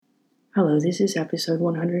Hello, this is episode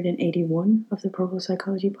 181 of the Purple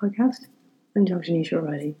Psychology Podcast. I'm Dr. Nisha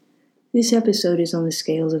O'Reilly. This episode is on the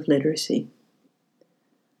scales of literacy.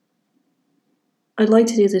 I'd like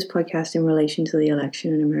to do this podcast in relation to the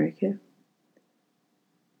election in America.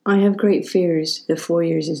 I have great fears that 4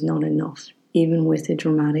 years is not enough, even with the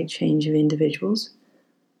dramatic change of individuals.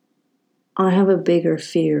 I have a bigger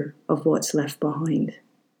fear of what's left behind.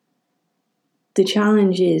 The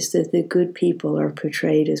challenge is that the good people are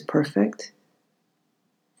portrayed as perfect.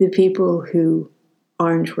 The people who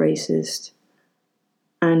aren't racist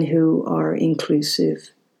and who are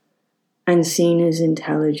inclusive and seen as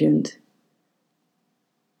intelligent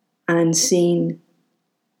and seen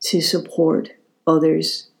to support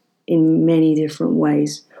others in many different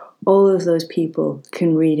ways, all of those people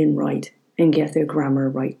can read and write and get their grammar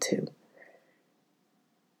right too.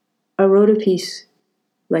 I wrote a piece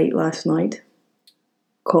late last night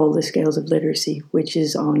called The Scales of Literacy, which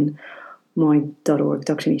is on my .org,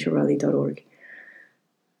 drnishaoreilly.org.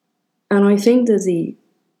 And I think that the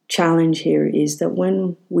challenge here is that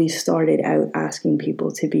when we started out asking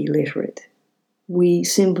people to be literate, we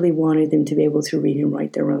simply wanted them to be able to read and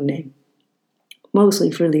write their own name,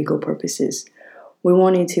 mostly for legal purposes. We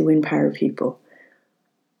wanted to empower people.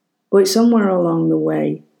 But somewhere along the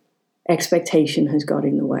way, expectation has got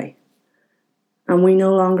in the way. And we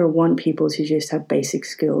no longer want people to just have basic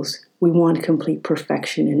skills. We want complete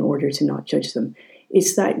perfection in order to not judge them.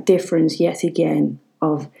 It's that difference yet again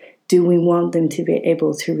of, do we want them to be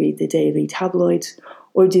able to read the daily tabloids,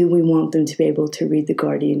 or do we want them to be able to read The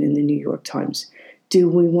Guardian and the New York Times? Do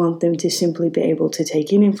we want them to simply be able to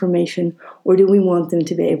take in information, or do we want them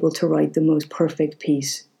to be able to write the most perfect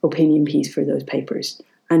opinion piece for those papers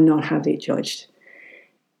and not have it judged?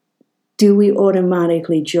 Do we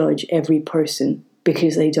automatically judge every person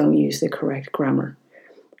because they don't use the correct grammar?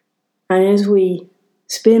 And as we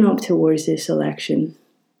spin up towards this election,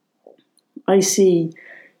 I see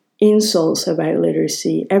insults about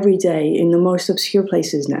literacy every day in the most obscure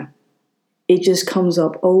places now. It just comes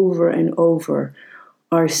up over and over,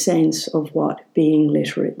 our sense of what being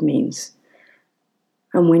literate means.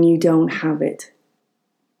 And when you don't have it,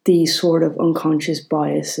 these sort of unconscious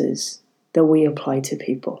biases that we apply to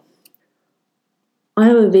people. I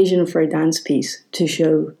have a vision for a dance piece to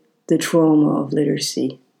show the trauma of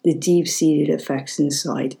literacy, the deep-seated effects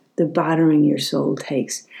inside, the battering your soul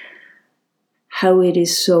takes, how it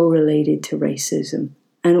is so related to racism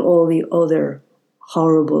and all the other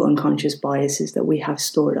horrible unconscious biases that we have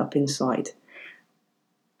stored up inside.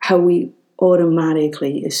 How we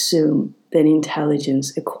automatically assume that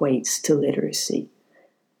intelligence equates to literacy.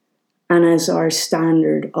 And as our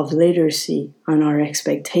standard of literacy and our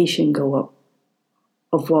expectation go up,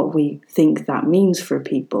 of what we think that means for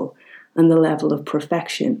people and the level of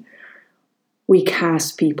perfection, we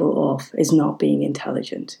cast people off as not being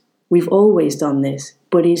intelligent. We've always done this,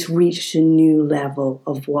 but it's reached a new level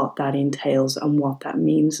of what that entails and what that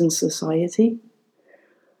means in society.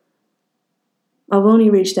 I've only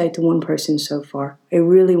reached out to one person so far. I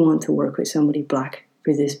really want to work with somebody Black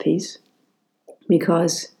for this piece,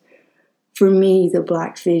 because for me, the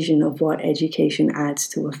Black vision of what education adds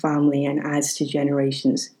to a family and adds to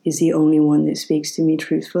generations is the only one that speaks to me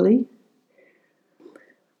truthfully.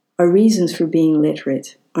 Our reasons for being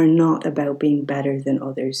literate are not about being better than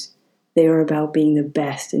others. They are about being the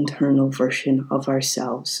best internal version of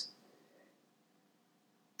ourselves.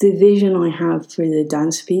 The vision I have for the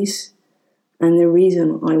dance piece, and the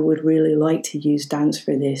reason I would really like to use dance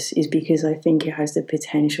for this, is because I think it has the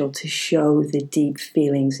potential to show the deep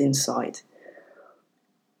feelings inside.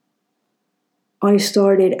 I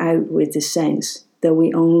started out with the sense that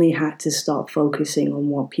we only had to stop focusing on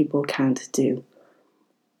what people can't do.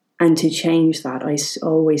 And to change that, I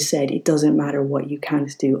always said it doesn't matter what you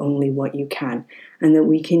can't do, only what you can. And that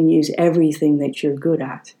we can use everything that you're good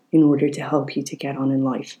at in order to help you to get on in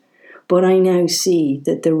life. But I now see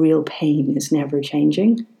that the real pain is never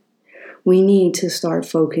changing. We need to start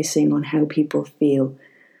focusing on how people feel,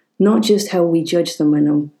 not just how we judge them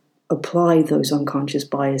and apply those unconscious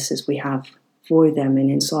biases we have for them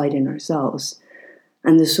and inside in ourselves,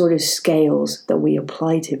 and the sort of scales that we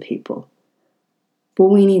apply to people. But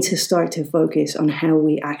we need to start to focus on how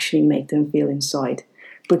we actually make them feel inside.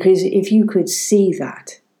 Because if you could see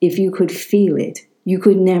that, if you could feel it, you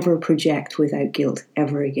could never project without guilt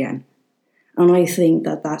ever again. And I think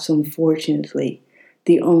that that's unfortunately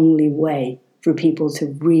the only way for people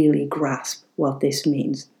to really grasp what this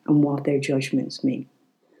means and what their judgments mean.